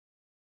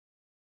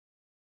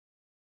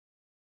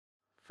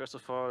First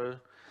of all,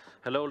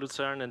 hello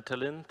Lucerne and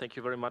Tallinn. Thank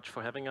you very much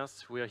for having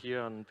us. We are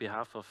here on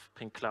behalf of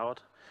Pink Cloud,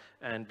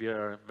 and we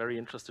are very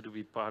interested to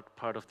be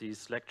part of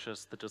these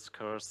lectures, the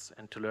discourse,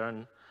 and to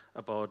learn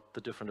about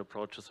the different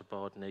approaches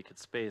about naked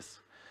space.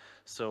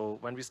 So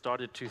when we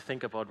started to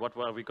think about what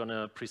were we going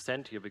to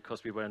present here,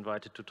 because we were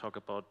invited to talk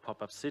about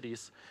pop-up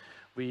cities,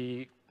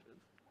 we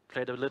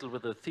played a little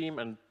with the theme,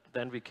 and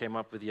then we came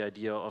up with the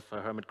idea of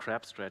a hermit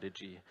crab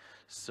strategy.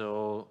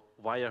 So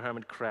why a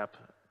hermit crab?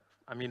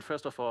 I mean,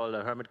 first of all,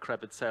 a hermit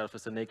crab itself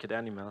is a naked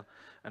animal,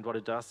 and what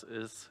it does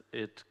is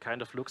it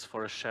kind of looks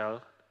for a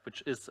shell,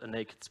 which is a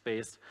naked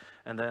space,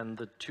 and then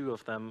the two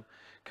of them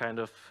kind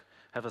of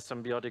have a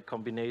symbiotic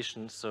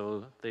combination,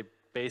 so they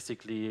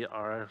basically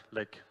are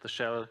like the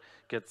shell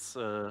gets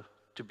to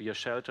be a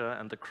shelter,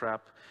 and the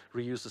crab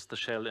reuses the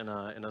shell in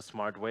a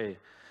smart way.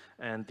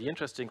 And the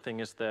interesting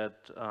thing is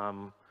that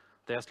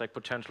there's like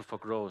potential for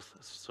growth.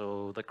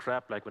 So the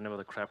crab, like whenever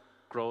the crab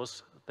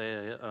grows,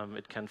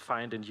 it can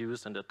find and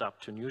use and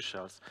adapt to new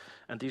shells.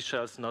 And these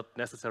shells not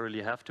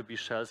necessarily have to be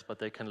shells, but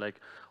they can like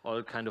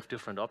all kind of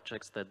different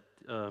objects that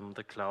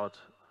the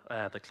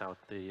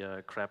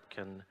crab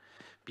can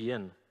be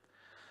in.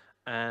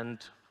 And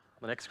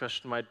the next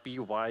question might be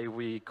why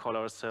we call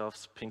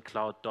ourselves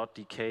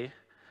PINKCLOUD.DK.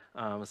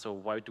 So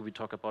why do we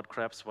talk about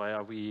crabs? Why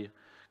are we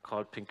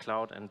called Pink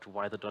Cloud, and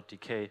why the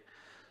 .dk?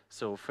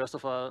 So first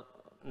of all,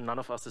 none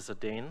of us is a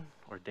Dane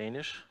or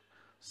Danish.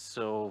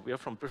 So we are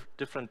from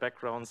different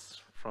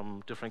backgrounds,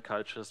 from different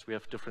cultures. We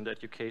have different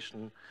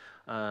education,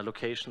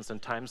 locations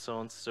and time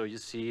zones. So you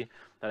see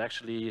that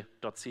actually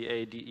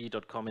 .ca, .de,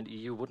 .com and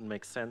EU wouldn't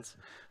make sense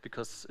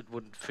because it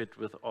wouldn't fit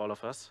with all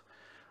of us.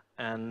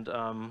 And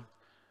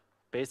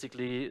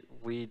basically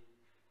we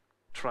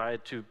try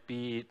to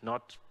be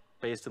not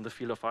based in the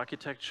field of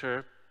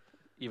architecture,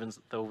 even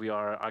though we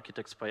are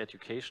architects by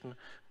education,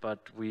 but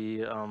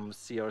we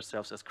see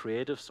ourselves as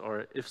creatives,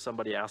 or if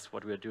somebody asks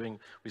what we're doing,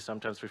 we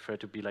sometimes refer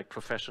to be like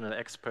professional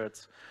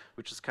experts,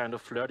 which is kind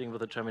of flirting with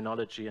the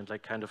terminology and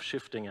like kind of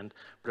shifting and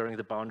blurring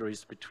the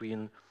boundaries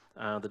between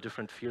the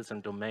different fields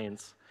and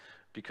domains,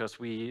 because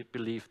we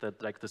believe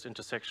that like this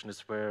intersection is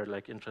where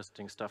like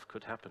interesting stuff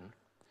could happen.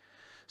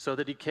 So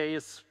the DK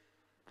is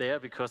there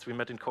because we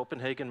met in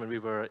Copenhagen when we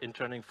were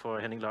interning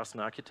for Henning Larsen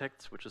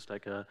Architects, which is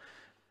like a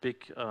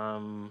big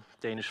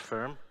Danish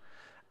firm,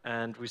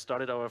 and we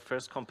started our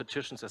first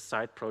competitions as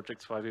side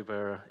projects while we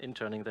were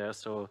interning there.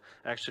 So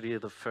actually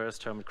the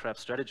first hermit crab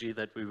strategy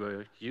that we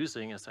were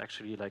using is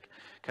actually like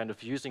kind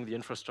of using the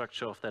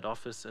infrastructure of that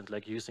office and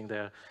like using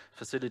their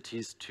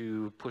facilities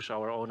to push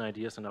our own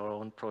ideas and our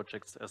own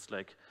projects as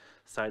like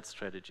side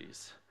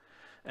strategies.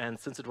 And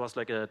since it was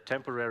like a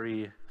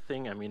temporary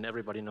thing, I mean,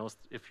 everybody knows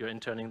if you're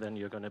interning, then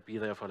you're going to be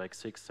there for like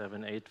 6,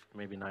 7, 8,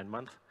 maybe 9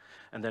 months.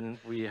 And then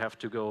we have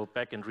to go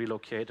back and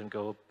relocate and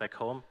go back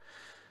home.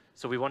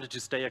 So we wanted to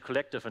stay a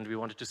collective and we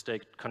wanted to stay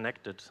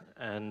connected.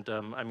 And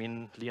I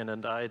mean, Leon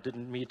and I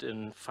didn't meet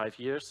in 5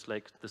 years.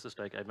 Like, this is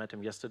like, I met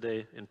him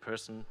yesterday in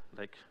person,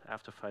 like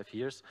after 5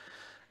 years.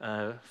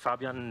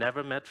 Fabian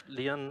never met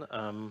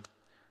Leon.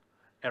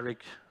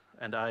 Eric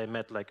and I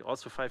met like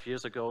also 5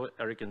 years ago.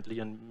 Eric and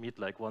Leon meet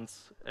like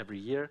once every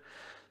year.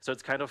 So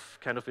it's kind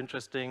of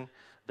interesting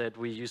that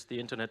we use the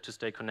internet to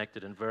stay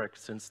connected and work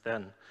since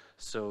then.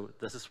 So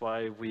this is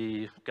why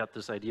we got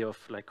this idea of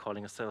like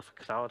calling ourselves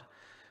a cloud,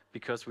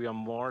 because we are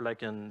more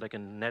like a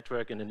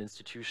network and an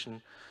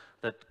institution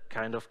that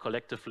kind of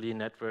collectively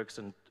networks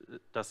and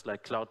does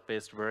like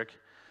cloud-based work.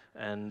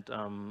 And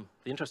the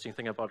interesting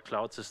thing about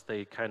clouds is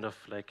they kind of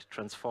like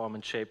transform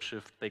and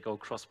shapeshift. They go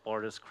cross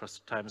borders, cross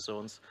time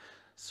zones.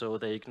 So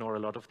they ignore a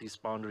lot of these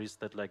boundaries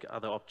that like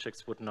other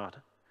objects would not.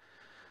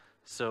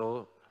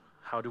 So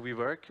how do we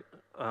work?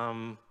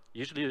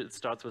 Usually it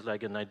starts with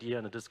like an idea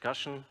and a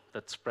discussion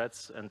that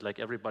spreads, and like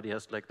everybody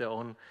has like their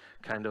own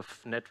kind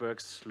of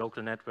networks,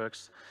 local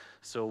networks.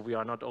 So we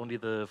are not only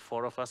the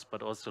 4 of us,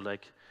 but also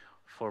like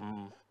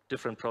from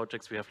different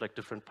projects, we have like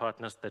different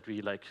partners that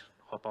we like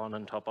hop on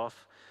and hop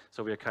off.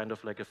 So we are kind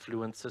of like a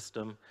fluent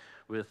system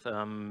with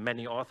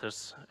many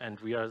authors, and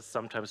we are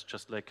sometimes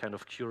just like kind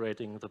of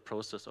curating the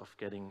process of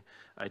getting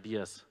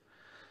ideas.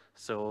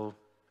 So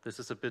this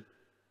is a bit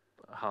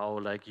how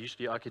like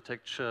usually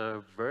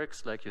architecture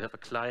works. Like you have a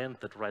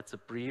client that writes a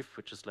brief,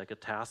 which is like a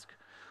task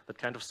that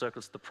kind of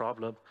circles the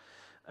problem,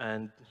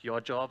 and your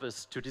job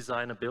is to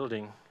design a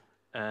building,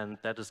 and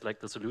that is like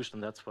the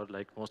solution. That's what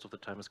like most of the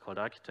time is called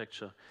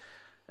architecture.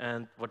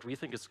 And what we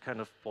think is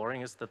kind of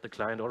boring is that the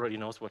client already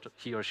knows what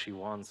he or she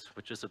wants,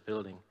 which is a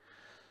building.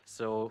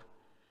 So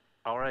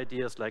our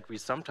idea is like we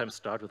sometimes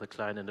start with a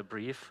client in a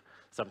brief,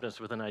 sometimes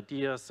with an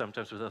idea,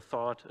 sometimes with a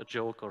thought, a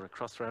joke, or a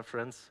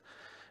cross-reference,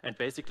 and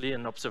basically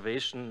an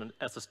observation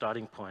as a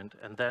starting point.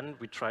 And then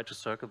we try to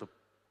circle the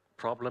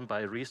problem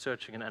by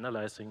researching and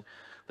analyzing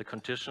the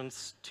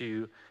conditions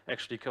to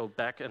actually go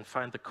back and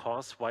find the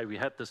cause why we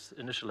had this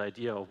initial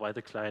idea or why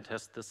the client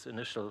has this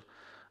initial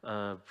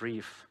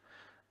brief.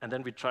 And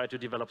then we try to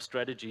develop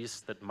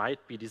strategies that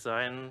might be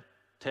design,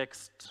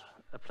 text,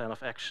 a plan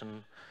of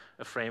action,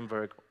 a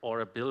framework,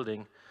 or a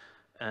building.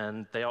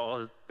 And they are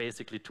all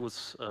basically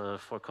tools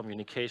for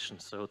communication.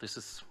 So this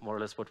is more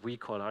or less what we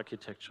call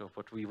architecture,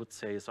 what we would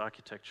say is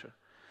architecture.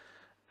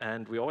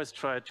 And we always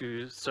try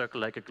to circle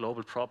like a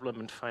global problem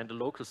and find a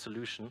local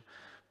solution,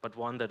 but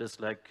one that is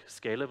like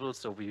scalable.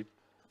 So we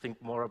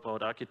think more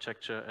about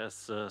architecture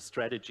as a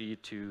strategy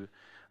to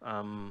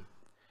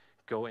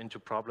go into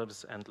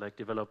problems and like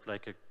develop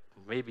like a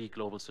maybe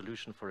global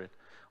solution for it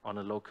on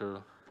a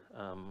local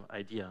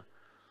idea.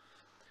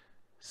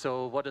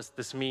 So what does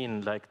this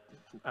mean? Like,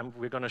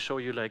 we're going to show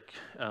you like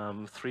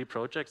 3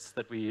 projects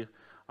that we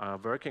are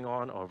working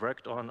on or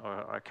worked on or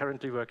are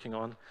currently working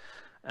on.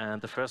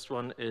 And the first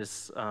one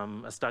is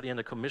a study and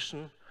a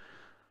commission.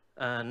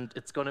 And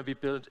it's going to be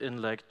built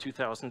in like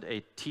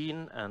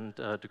 2018. And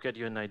to get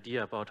you an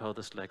idea about how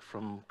this like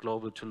from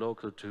global to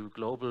local to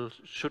global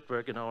should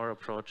work in our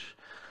approach,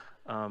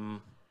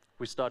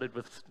 we started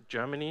with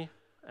Germany.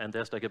 And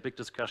there's like a big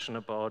discussion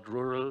about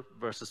rural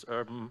versus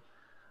urban.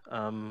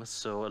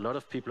 So a lot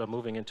of people are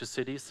moving into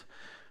cities,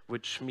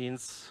 which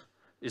means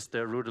is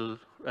there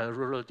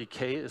rural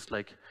decay is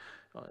like,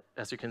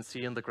 as you can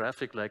see in the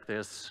graphic, like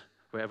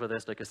wherever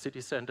there's like a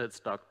city center, it's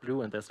dark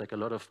blue, and there's like a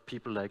lot of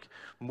people like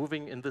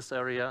moving in this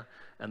area,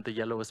 and the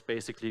yellow is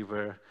basically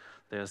where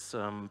there's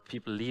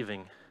people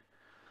leaving.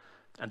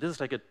 And this is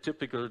like a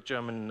typical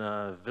German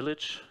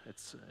village.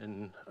 It's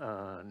in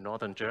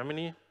northern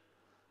Germany.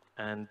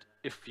 And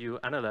if you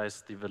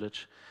analyze the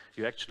village,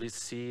 you actually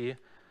see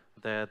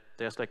that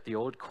there's like the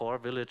old core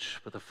village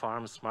with the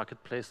farms,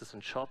 marketplaces,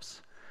 and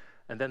shops.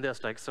 And then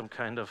there's like some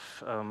kind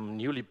of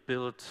newly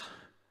built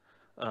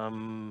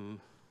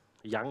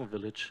young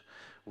village,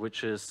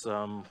 which is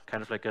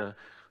kind of like a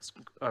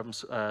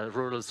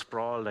rural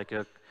sprawl, like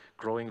a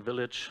growing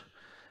village.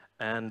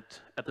 And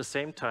at the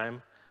same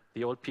time,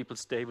 the old people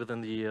stay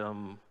within the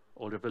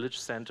older village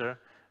center,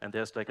 and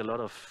there's like a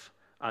lot of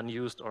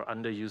unused or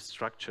underused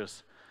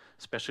structures,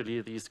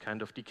 especially these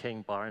kind of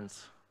decaying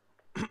barns.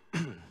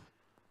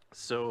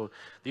 So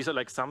these are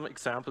like some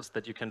examples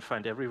that you can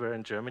find everywhere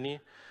in Germany.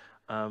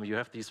 You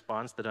have these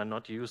barns that are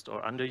not used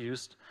or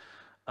underused.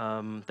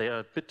 They are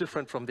a bit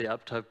different from the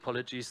Alp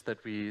typologies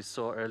that we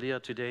saw earlier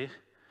today.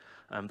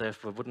 They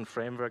have a wooden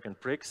framework and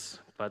bricks,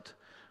 but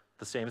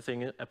the same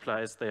thing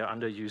applies. They are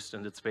underused,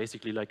 and it's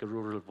basically like a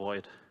rural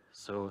void.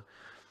 So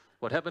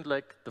what happened,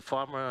 like the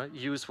former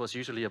use was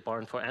usually a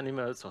barn for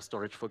animals or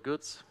storage for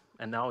goods,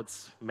 and now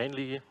it's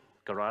mainly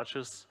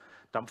garages,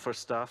 dump for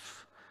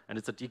stuff, and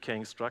it's a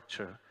decaying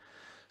structure.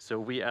 So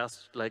we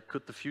asked, like,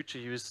 could the future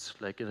use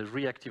like a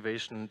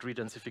reactivation and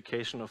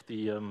redensification of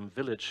the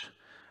village,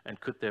 and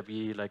could there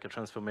be like a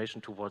transformation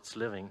towards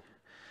living?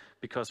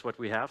 Because what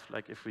we have,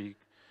 like if we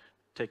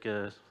take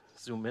a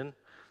zoom in,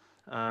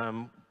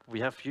 we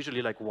have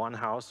usually like one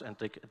house and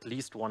like at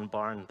least one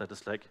barn that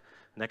is like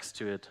next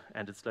to it,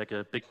 and it's like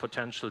a big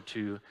potential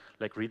to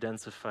like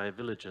redensify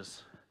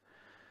villages.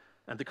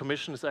 And the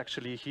commission is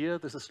actually here.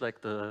 This is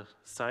like the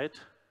site.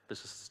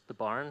 This is the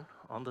barn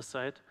on the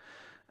site,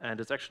 and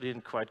it's actually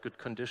in quite good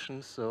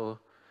condition. So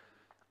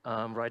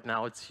right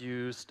now it's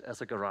used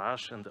as a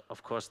garage, and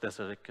of course there's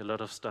like a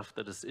lot of stuff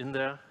that is in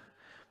there.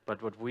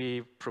 But what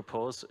we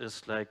propose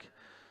is like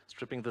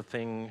stripping the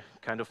thing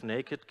kind of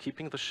naked,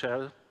 keeping the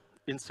shell,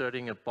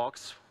 inserting a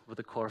box with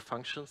the core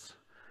functions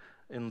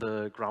in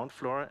the ground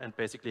floor, and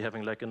basically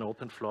having like an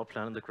open floor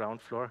plan on the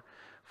ground floor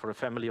for a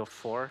family of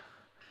 4.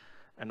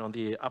 And on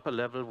the upper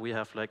level, we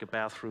have like a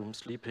bathroom,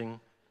 sleeping,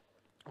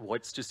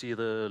 voids to see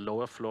the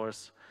lower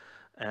floors,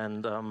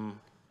 and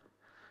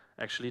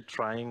actually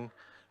trying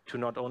to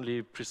not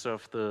only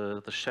preserve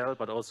the shell,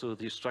 but also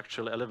the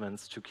structural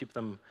elements to keep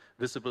them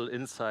visible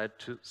inside.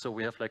 So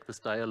we have like this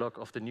dialogue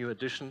of the new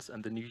additions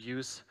and the new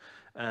use,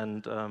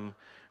 and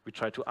we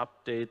try to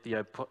update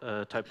the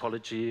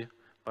typology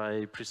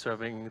by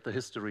preserving the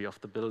history of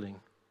the building.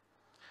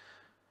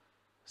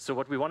 So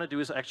what we want to do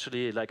is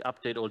actually like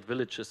update old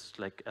villages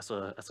like as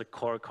a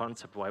core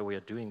concept why we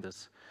are doing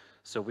this.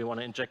 So we want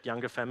to inject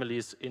younger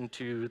families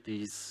into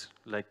these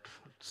like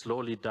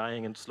slowly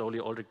dying and slowly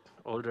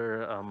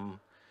older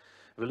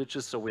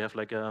villages. So we have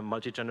like a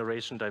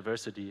multi-generation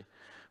diversity,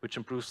 which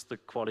improves the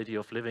quality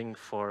of living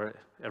for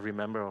every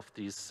member of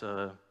these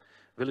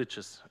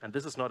villages. And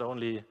this is not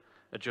only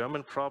a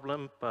German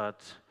problem,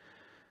 but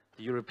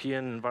the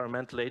European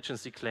Environmental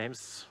Agency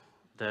claims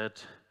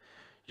that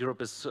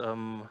Europe is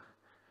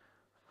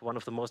one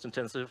of the most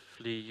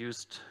intensively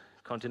used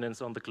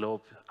continents on the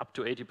globe, up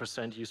to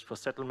 80% used for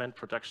settlement,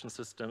 production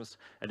systems,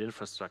 and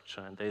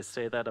infrastructure. And they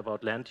say that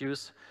about land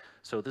use.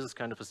 So this is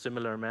kind of a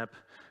similar map,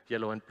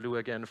 yellow and blue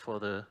again for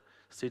the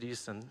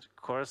cities and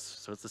cores.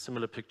 So it's a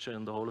similar picture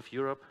in the whole of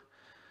Europe.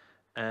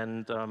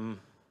 And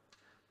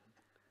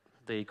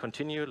they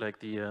continue, like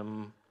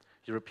the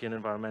European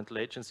Environmental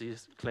Agency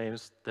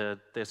claims that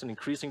there's an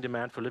increasing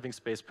demand for living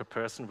space per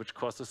person, which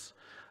causes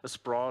a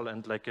sprawl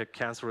and like a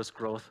cancerous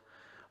growth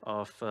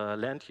of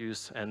land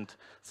use. And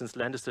since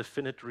land is a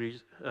finite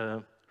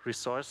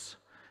resource,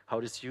 how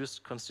it is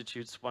used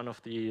constitutes one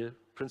of the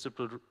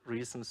principal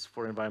reasons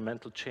for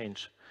environmental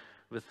change,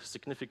 with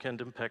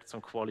significant impacts on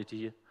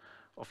quality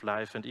of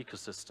life and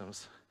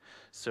ecosystems.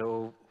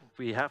 So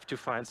we have to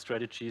find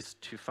strategies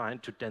to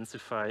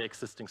densify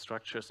existing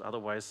structures.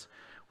 Otherwise,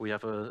 we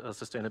have a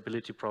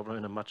sustainability problem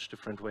in a much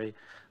different way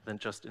than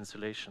just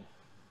insulation.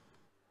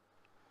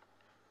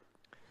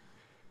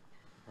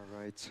 All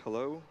right,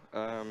 hello.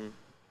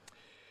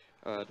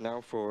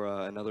 Now for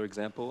another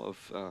example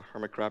of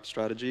hermit crab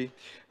strategy.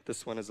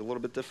 This one is a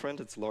little bit different.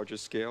 It's larger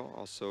scale,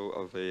 also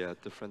of a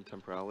different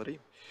temporality.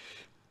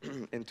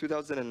 In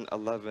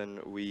 2011,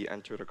 we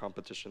entered a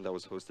competition that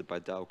was hosted by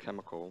Dow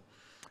Chemical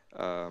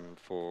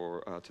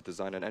to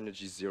design an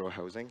energy zero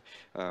housing.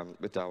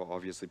 But Dow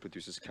obviously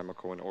produces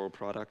chemical and oil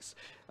products,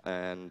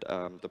 and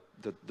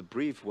the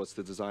brief was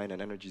to design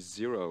an energy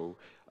zero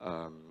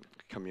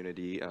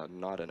community,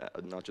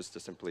 not just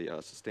simply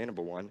a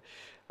sustainable one.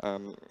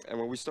 And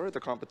when we started the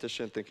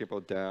competition, thinking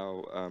about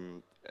Dow,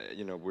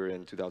 we're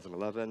in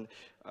 2011.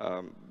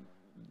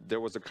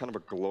 There was a kind of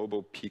a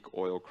global peak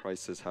oil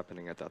crisis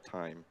happening at that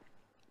time.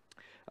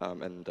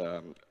 And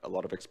a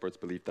lot of experts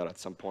believe that at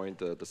some point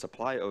the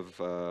supply of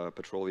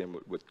petroleum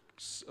would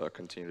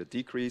continue to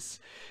decrease.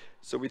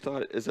 So we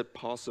thought, is it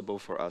possible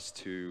for us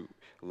to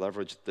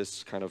leverage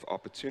this kind of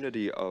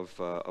opportunity of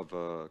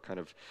a kind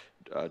of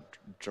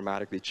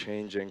dramatically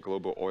changing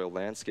global oil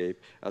landscape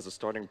as a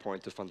starting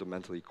point to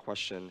fundamentally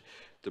question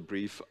the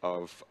brief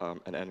of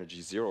an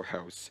energy zero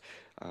house?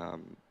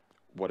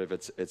 What if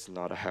it's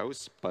not a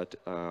house, but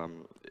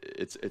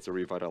it's a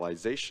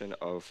revitalization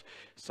of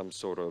some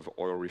sort of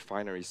oil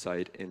refinery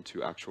site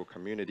into actual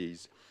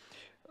communities?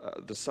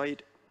 The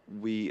site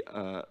we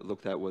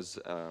looked at was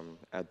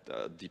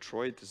at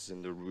Detroit. This is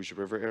in the Rouge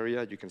River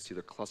area. You can see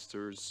the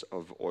clusters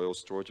of oil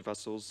storage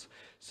vessels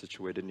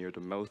situated near the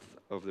mouth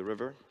of the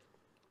river.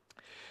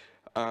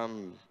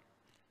 And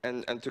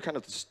to kind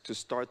of to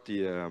start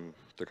the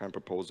kind of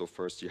proposal,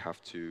 first you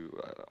have to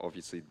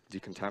obviously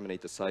decontaminate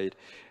the site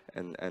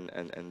and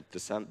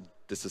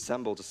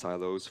disassemble the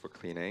silos for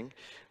cleaning.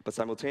 But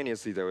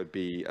simultaneously, there would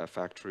be a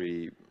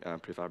factory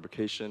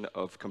prefabrication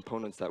of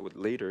components that would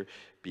later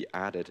be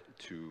added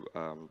to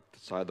the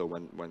silo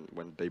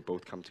when they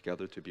both come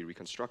together to be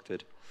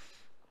reconstructed.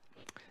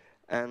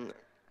 And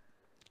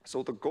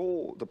so the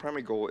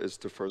primary goal is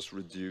to first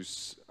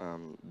reduce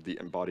the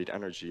embodied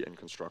energy in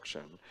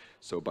construction.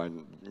 So by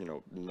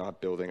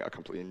not building a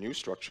completely new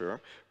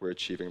structure, we're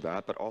achieving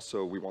that. But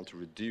also we want to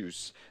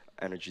reduce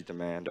energy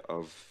demand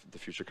of the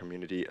future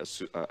community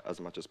as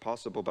much as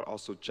possible, but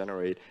also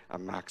generate a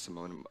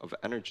maximum of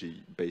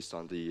energy based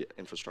on the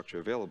infrastructure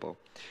available.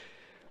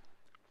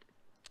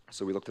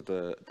 So we looked at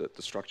the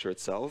structure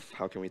itself.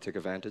 How can we take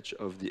advantage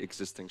of the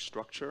existing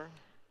structure?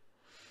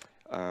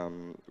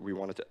 We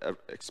wanted to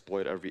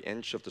exploit every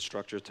inch of the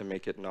structure to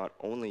make it not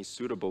only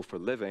suitable for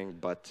living,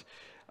 but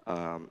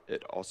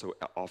it also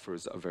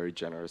offers a very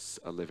generous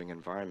living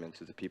environment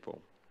to the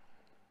people.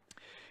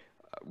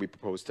 We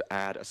proposed to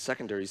add a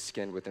secondary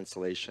skin with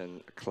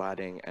insulation,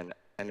 cladding, and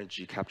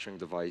energy capturing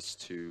device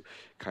to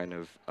kind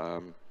of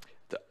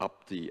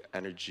up the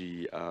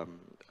energy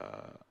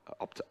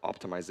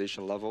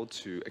optimization level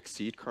to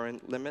exceed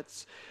current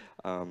limits.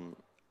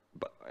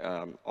 But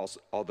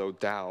also, although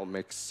Dow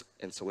makes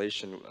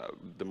insulation,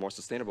 the more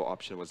sustainable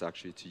option was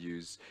actually to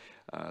use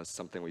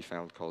something we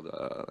found called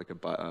like a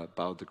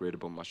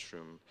biodegradable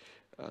mushroom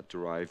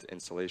derived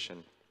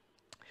insulation.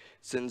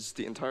 Since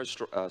the entire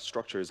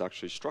structure is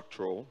actually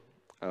structural,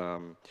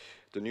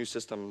 the new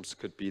systems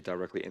could be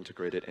directly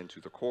integrated into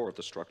the core of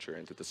the structure,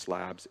 into the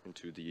slabs,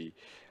 into the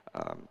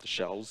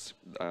shells.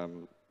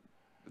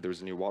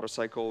 There's a new water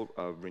cycle,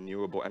 a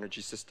renewable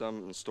energy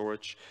system and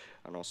storage,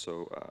 and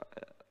also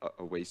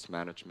a waste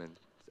management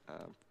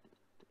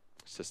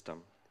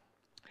system.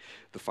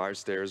 The fire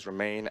stairs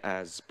remain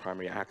as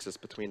primary access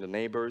between the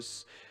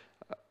neighbors.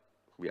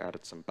 We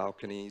added some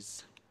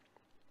balconies.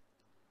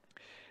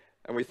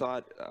 And we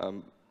thought,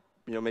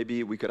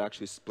 maybe we could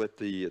actually split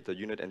the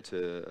unit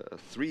into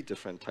 3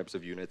 different types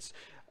of units.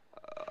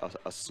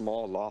 A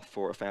small loft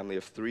for a family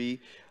of 3,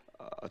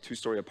 a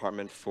 2-story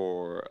apartment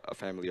for a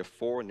family of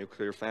 4,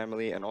 nuclear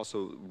family, and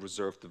also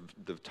reserve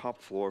the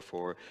top floor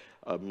for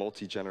a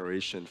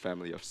multi-generation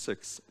family of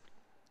 6.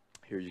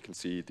 Here you can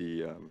see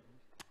the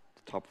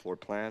top floor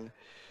plan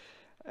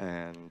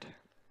and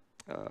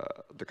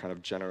the kind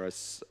of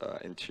generous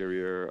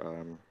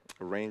interior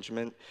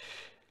arrangement.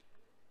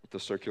 The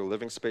circular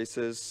living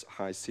spaces,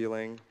 high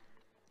ceiling.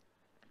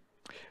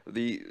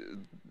 The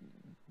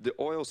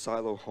oil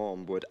silo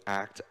home would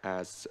act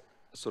as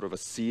sort of a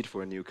seed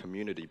for a new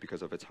community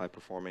because of its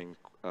high-performing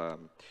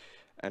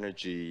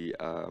energy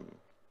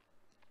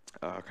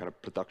kind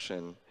of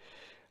production.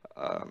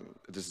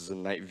 This is a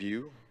night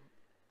view,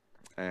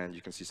 and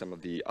you can see some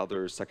of the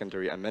other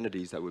secondary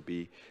amenities that would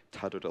be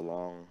tethered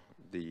along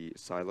the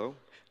silo: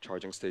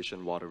 charging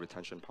station, water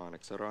retention pond,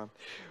 etc.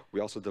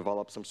 We also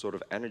developed some sort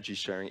of energy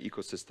sharing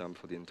ecosystem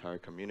for the entire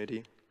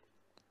community.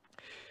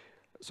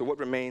 So what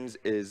remains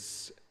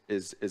is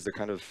the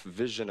kind of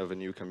vision of a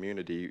new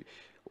community.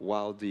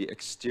 While the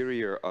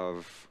exterior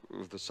of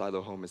the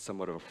silo home is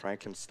somewhat of a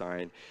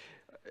Frankenstein,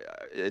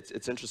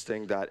 it's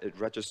interesting that it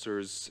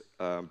registers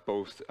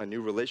both a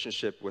new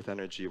relationship with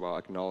energy while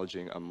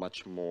acknowledging a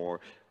much more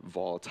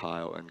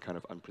volatile and kind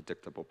of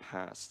unpredictable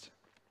past.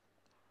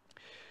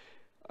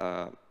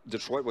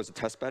 Detroit was a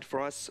test bed for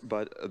us,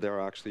 but there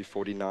are actually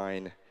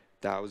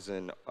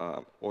 49,000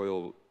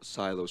 oil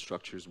silo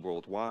structures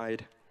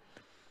worldwide.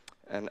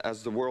 And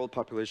as the world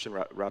population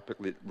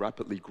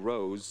rapidly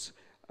grows,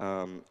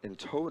 in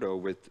total,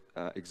 with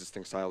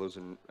existing silos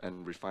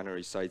and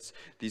refinery sites,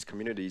 these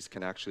communities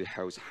can actually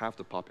house half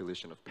the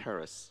population of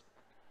Paris.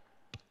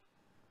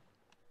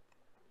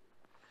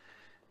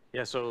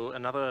 Yeah, so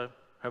another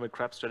hermit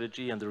crab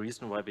strategy, and the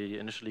reason why we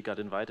initially got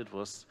invited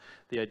was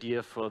the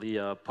idea for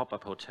the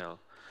pop-up hotel.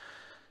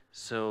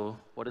 So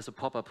what is a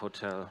pop-up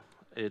hotel?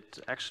 It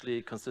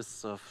actually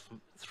consists of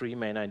three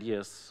main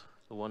ideas.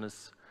 The one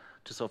is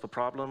to solve a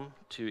problem,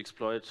 to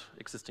exploit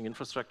existing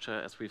infrastructure,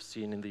 as we've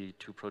seen in the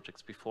two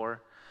projects before,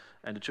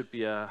 and it should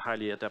be a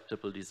highly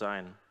adaptable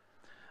design.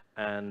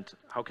 And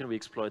how can we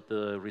exploit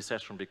the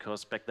recession?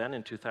 Because back then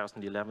in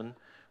 2011,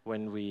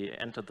 when we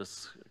entered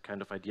this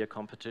kind of idea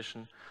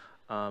competition,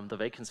 the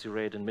vacancy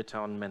rate in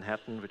Midtown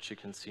Manhattan, which you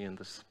can see in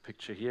this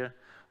picture here,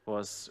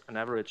 was an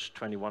average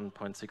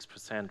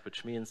 21.6%,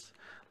 which means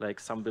like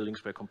some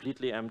buildings were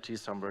completely empty,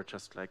 some were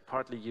just like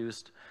partly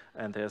used,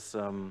 and there's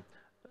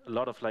a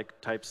lot of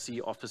like type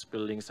C office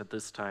buildings at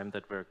this time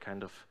that were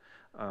kind of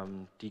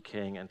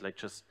decaying and like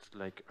just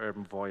like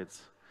urban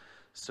voids.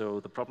 So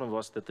the problem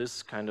was that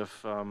this kind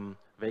of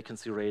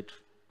vacancy rate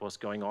was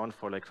going on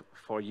for like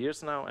 4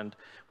 years now, and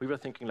we were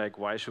thinking like,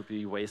 why should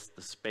we waste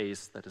the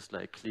space that is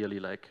like clearly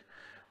like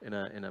in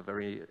a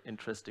very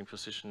interesting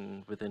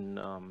position within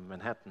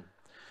Manhattan.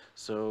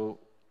 So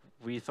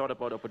we thought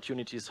about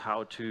opportunities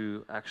how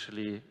to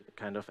actually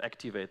kind of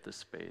activate this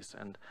space.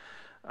 And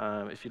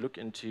if you look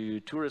into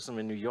tourism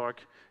in New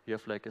York, you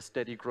have like a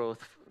steady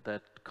growth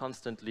that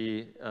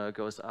constantly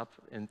goes up.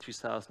 In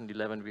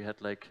 2011, we had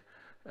like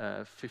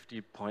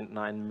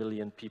 50.9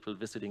 million people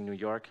visiting New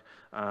York.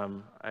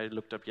 I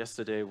looked up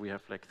yesterday, we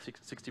have like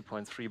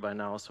 60.3 by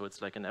now, so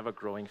it's like an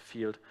ever-growing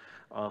field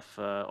of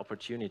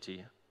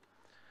opportunity.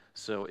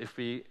 So if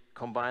we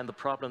combine the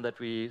problem that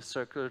we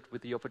circled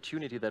with the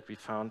opportunity that we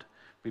found,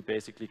 we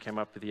basically came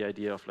up with the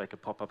idea of like a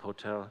pop-up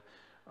hotel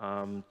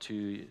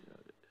to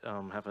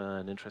have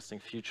an interesting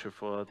future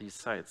for these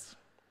sites.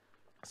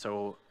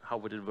 So how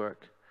would it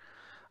work?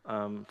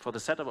 For the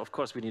setup, of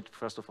course, we need,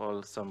 first of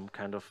all, some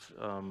kind of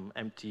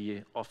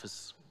empty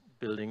office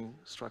building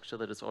structure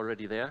that is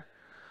already there,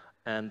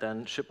 and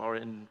then ship our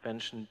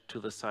invention to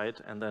the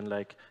site, and then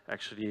like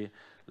actually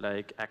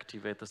like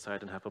activate the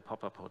site and have a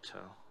pop-up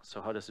hotel.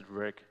 So how does it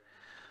work?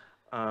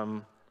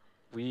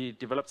 We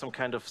developed some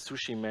kind of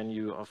sushi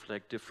menu of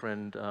like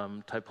different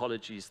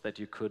typologies that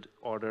you could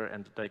order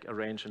and like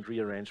arrange and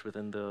rearrange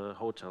within the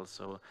hotel.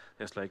 So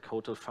there's like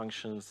hotel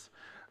functions,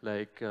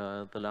 like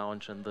the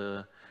lounge and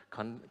the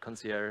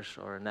concierge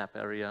or nap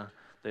area.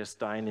 There's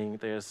dining,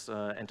 there's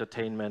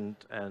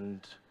entertainment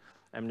and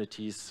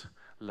amenities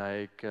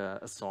like a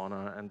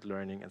sauna and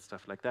learning and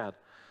stuff like that.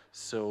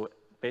 So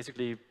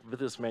basically with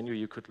this menu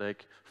you could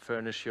like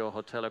furnish your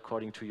hotel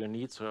according to your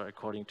needs or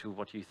according to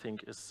what you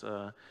think is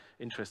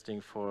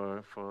interesting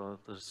for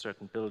the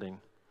certain building.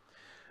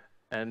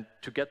 And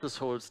to get this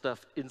whole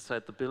stuff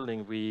inside the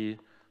building, we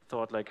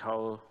thought like,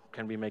 how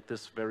can we make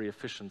this very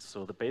efficient?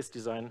 So the base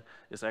design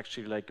is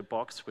actually like a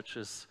box which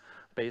is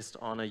based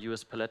on a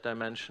US pallet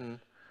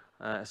dimension,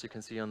 as you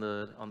can see on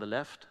the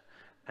left.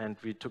 And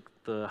we took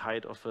the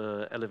height of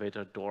an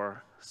elevator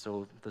door,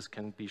 so this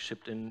can be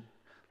shipped in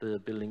the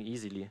building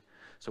easily.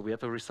 So we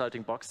have a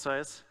resulting box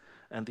size,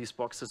 and these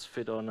boxes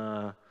fit on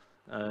a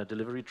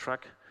delivery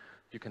truck.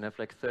 You can have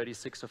like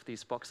 36 of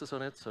these boxes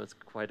on it, so it's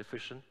quite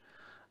efficient.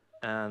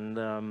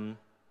 And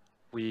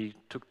we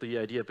took the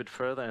idea a bit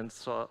further and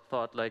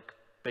thought like,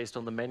 based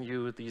on the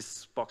menu,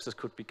 these boxes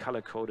could be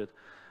color-coded.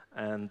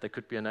 And there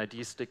could be an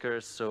ID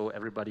sticker, so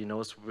everybody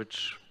knows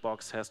which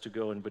box has to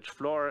go in which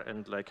floor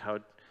and like how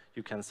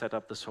you can set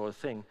up this whole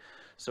thing.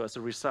 So as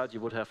a result, you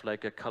would have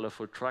like a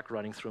colorful truck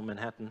running through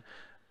Manhattan,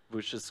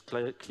 which is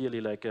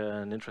clearly like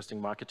an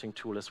interesting marketing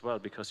tool as well,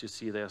 because you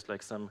see there's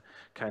like some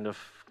kind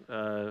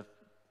of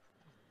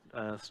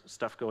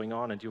stuff going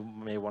on, and you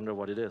may wonder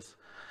what it is.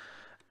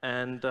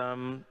 And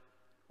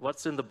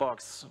what's in the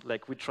box?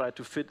 Like, we try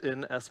to fit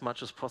in as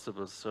much as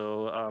possible.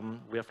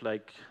 So we have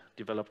like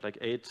developed like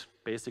 8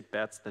 basic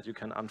beds that you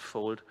can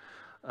unfold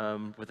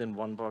within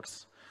one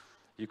box.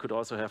 You could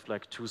also have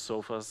like 2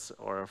 sofas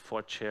or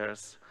 4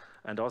 chairs.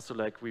 And also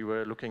like we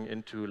were looking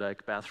into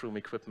like bathroom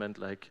equipment,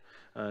 like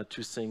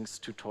 2 sinks,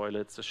 2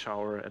 toilets, a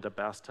shower, and a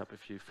bathtub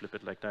if you flip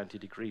it like 90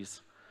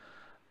 degrees.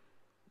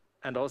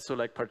 And also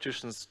like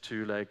partitions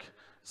to like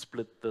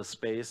split the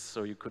space,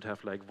 so you could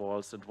have like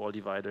walls and wall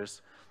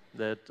dividers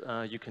that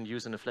you can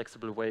use in a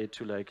flexible way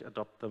to like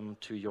adopt them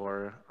to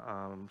your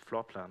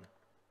floor plan.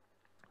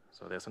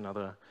 So there's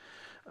another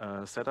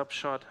setup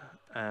shot,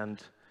 and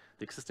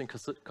the existing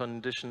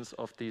conditions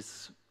of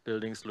these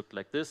buildings looked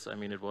like this. I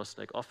mean, it was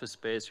like office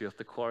space. You have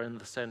the core in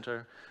the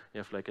center. You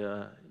have like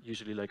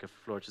usually like a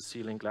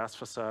floor-to-ceiling glass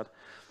facade.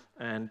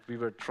 And we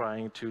were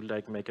trying to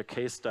like make a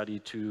case study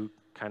to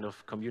kind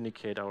of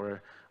communicate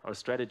our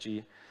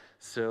strategy.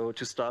 So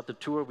to start the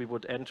tour, we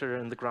would enter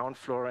in the ground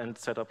floor and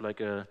set up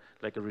like a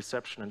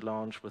reception and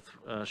lounge with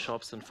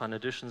shops and fun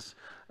additions.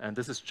 And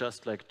this is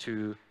just like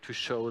to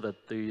show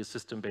that the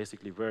system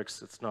basically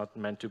works. It's not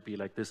meant to be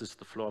like this is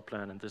the floor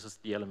plan and this is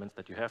the elements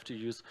that you have to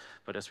use.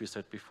 But as we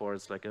said before,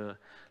 it's like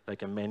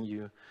a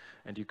menu,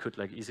 and you could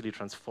like easily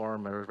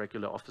transform a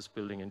regular office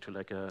building into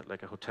like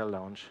a hotel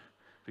lounge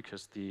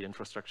because the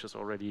infrastructure is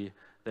already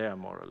there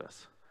more or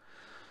less.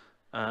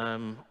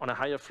 On a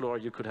higher floor,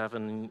 you could have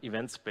an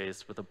event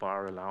space with a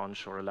bar, a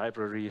lounge, or a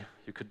library.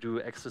 You could do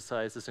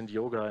exercises and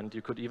yoga, and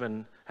you could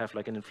even have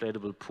like an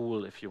inflatable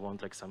pool if you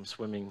want like some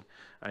swimming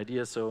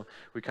idea. So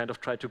we kind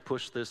of tried to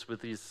push this with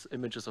these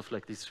images of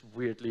like these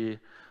weirdly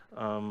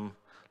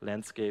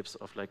landscapes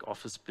of like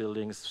office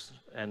buildings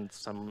and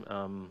some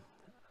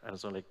I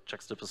don't know, like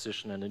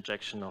juxtaposition and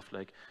injection of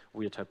like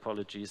weird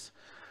typologies.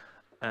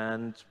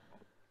 And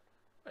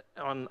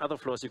on other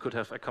floors, you could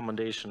have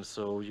accommodations,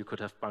 so you could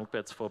have bunk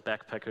beds for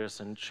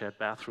backpackers and shared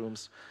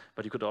bathrooms,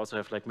 but you could also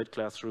have like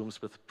mid-class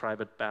rooms with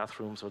private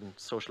bathrooms and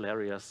social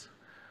areas.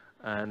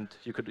 And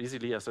you could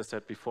easily, as I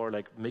said before,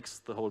 like mix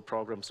the whole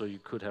program, so you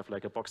could have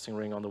like a boxing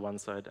ring on the one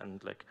side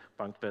and like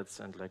bunk beds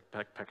and like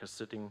backpackers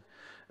sitting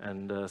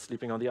and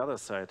sleeping on the other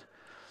side.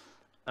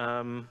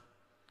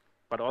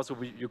 But also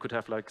you could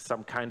have like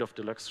some kind of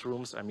deluxe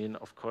rooms. I mean,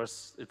 of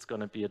course, it's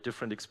going to be a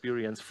different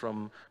experience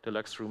from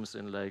deluxe rooms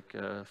in like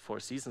Four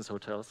Seasons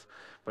hotels.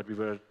 But we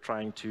were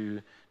trying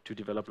to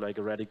develop like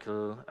a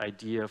radical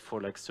idea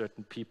for like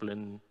certain people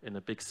in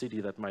a big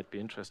city that might be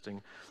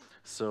interesting.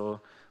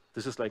 So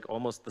this is like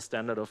almost the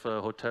standard of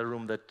a hotel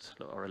room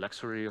or a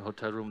luxury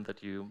hotel room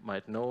that you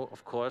might know.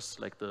 Of course,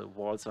 like the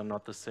walls are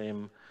not the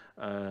same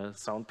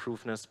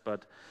soundproofness,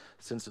 but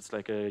since it's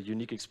like a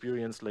unique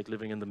experience, like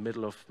living in the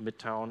middle of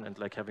Midtown and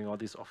like having all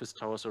these office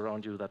towers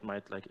around you, that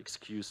might like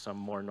excuse some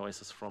more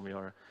noises from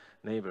your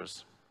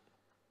neighbors.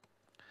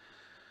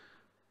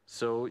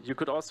 So you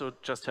could also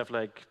just have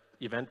like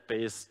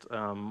event-based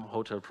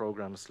hotel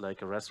programs,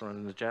 like a restaurant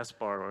and a jazz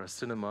bar or a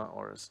cinema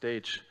or a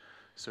stage.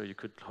 So you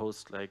could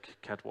host like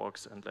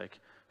catwalks and like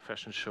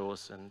fashion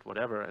shows and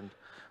whatever. And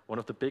one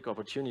of the big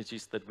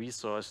opportunities that we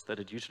saw is that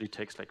it usually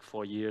takes like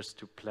 4 years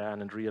to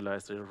plan and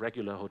realize a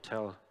regular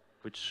hotel,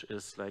 which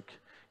is like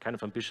kind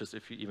of ambitious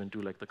if you even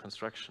do like the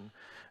construction.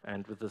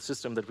 And with the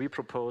system that we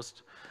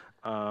proposed,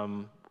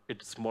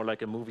 it's more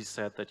like a movie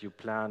set that you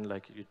plan,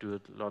 like you do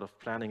a lot of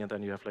planning and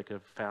then you have like a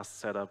fast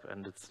setup,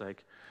 and it's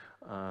like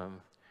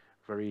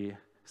very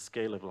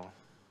scalable.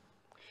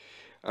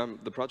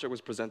 The project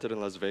was presented in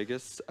Las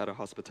Vegas at a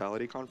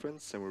hospitality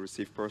conference, and we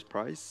received first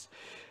prize.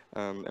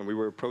 And we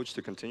were approached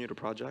to continue the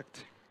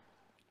project.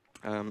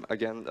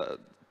 Again,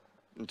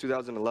 in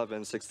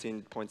 2011,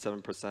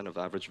 16.7% of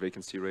average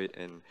vacancy rate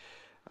in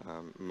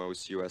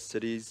most U.S.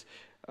 cities,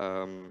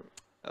 and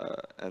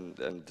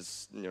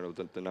this,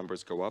 the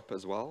numbers go up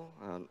as well.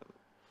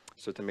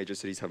 Certain major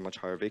cities have much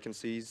higher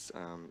vacancies,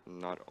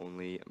 not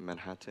only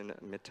Manhattan,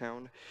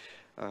 Midtown.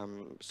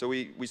 So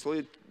we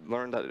slowly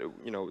learned that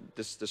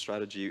this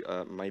strategy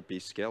might be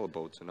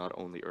scalable to not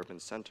only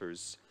urban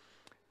centers.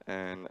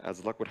 And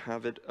as luck would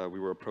have it, we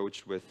were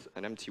approached with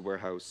an empty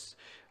warehouse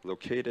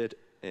located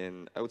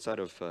outside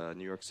of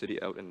New York City,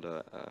 out in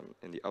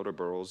the outer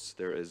boroughs.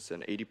 There is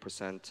an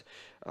 80%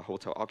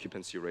 hotel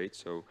occupancy rate,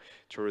 so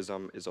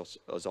tourism is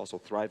also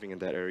thriving in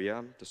that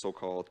area. The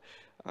so-called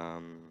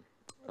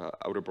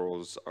outer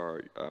boroughs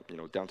are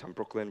downtown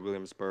Brooklyn,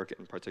 Williamsburg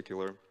in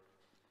particular.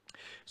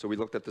 So we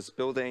looked at this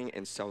building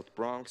in South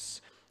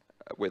Bronx.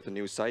 With a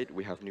new site,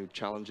 we have new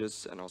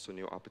challenges and also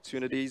new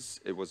opportunities.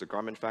 It was a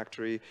garment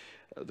factory.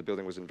 The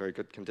building was in very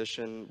good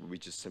condition. We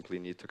just simply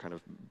need to kind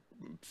of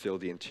fill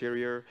the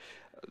interior.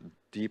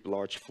 Deep,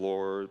 large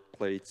floor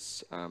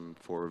plates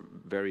for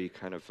very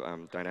kind of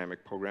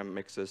dynamic program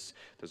mixes.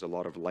 There's a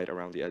lot of light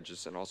around the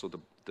edges, and also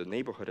the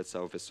neighborhood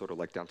itself is sort of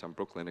like downtown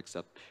Brooklyn,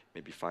 except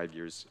maybe 5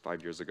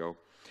 years ago.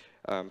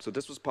 So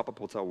this was Pop-Up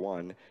Hotel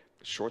 1,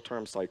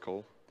 short-term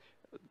cycle,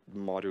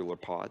 modular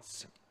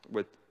pods.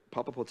 With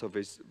Pop-Up Hotel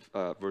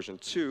version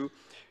 2,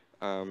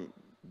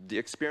 the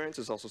experience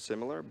is also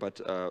similar, but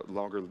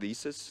longer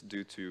leases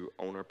due to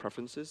owner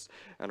preferences,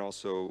 and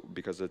also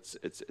because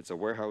it's a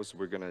warehouse,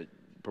 we're going to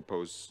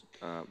propose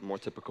more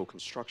typical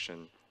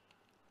construction.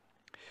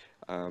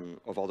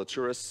 Of all the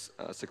tourists,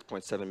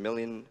 6.7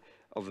 million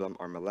of them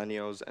are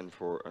millennials, and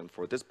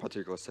for this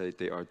particular site,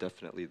 they are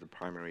definitely the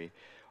primary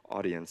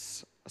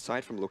audience.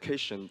 Aside from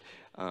location,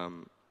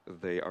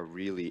 they are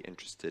really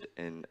interested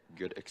in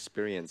good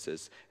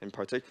experiences, and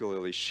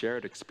particularly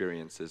shared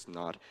experiences,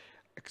 not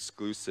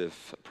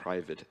exclusive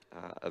private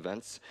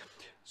events.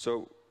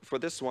 So for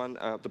this one,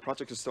 the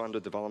project is still under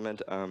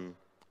development,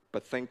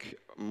 but think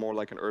more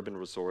like an urban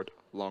resort,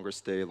 longer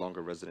stay,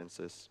 longer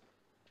residences.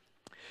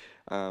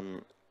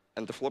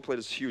 And the floor plate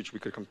is huge. We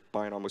could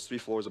combine almost 3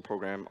 floors of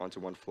program onto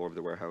 1 floor of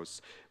the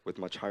warehouse. With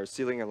much higher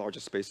ceiling and larger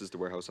spaces, the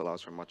warehouse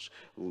allows for a much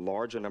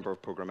larger number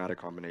of programmatic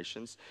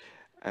combinations.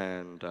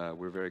 And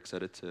we're very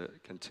excited to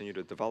continue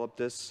to develop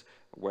this.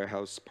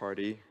 Warehouse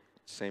party,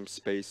 same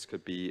space,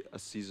 could be a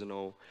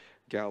seasonal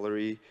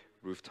gallery,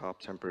 rooftop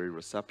temporary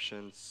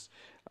receptions,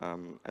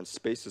 and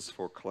spaces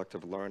for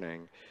collective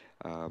learning.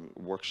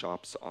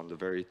 Workshops on the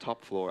very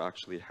top floor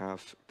actually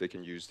they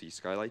can use these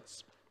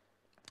skylights.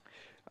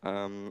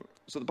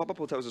 So the pop-up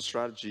hotel is a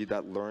strategy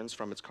that learns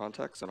from its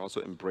context and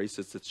also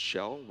embraces its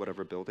shell,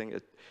 whatever building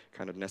it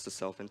kind of nests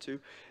itself into.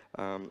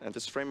 And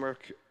this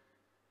framework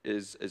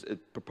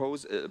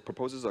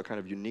proposes a kind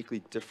of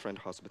uniquely different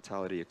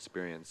hospitality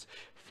experience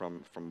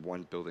from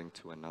one building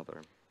to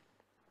another.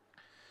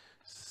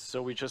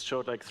 So we just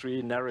showed like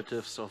 3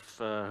 narratives of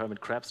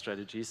hermit crab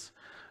strategies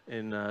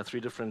in 3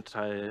 different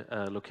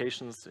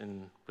locations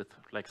with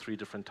like 3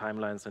 different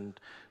timelines and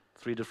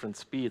 3 different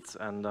speeds.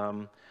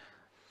 And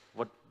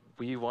what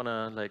we want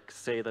to like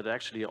say that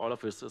actually all of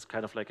this is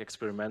kind of like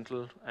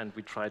experimental, and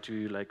we try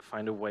to like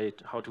find a way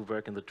how to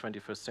work in the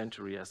 21st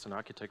century as an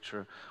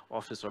architecture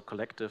office or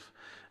collective,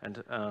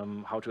 and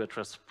how to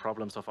address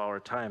problems of our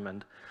time.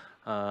 And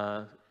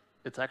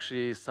it's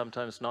actually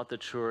sometimes not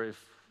that sure if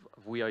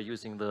we are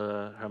using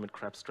the hermit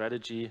crab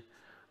strategy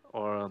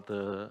or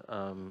the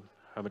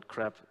hermit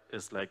crab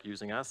is like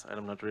using us.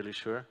 I'm not really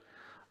sure,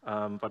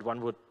 but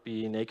one would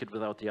be naked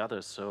without the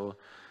other. So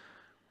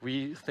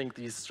we think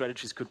these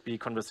strategies could be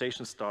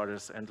conversation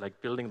starters, and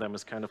like building them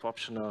is kind of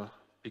optional,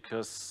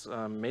 because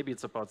maybe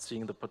it's about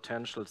seeing the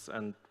potentials,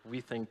 and we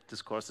think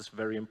discourse is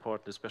very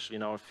important, especially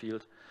in our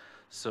field.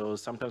 So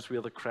sometimes we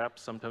are the crab,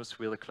 sometimes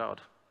we are the cloud.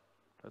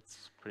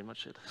 That's pretty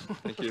much it.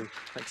 Thank you.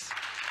 Thanks.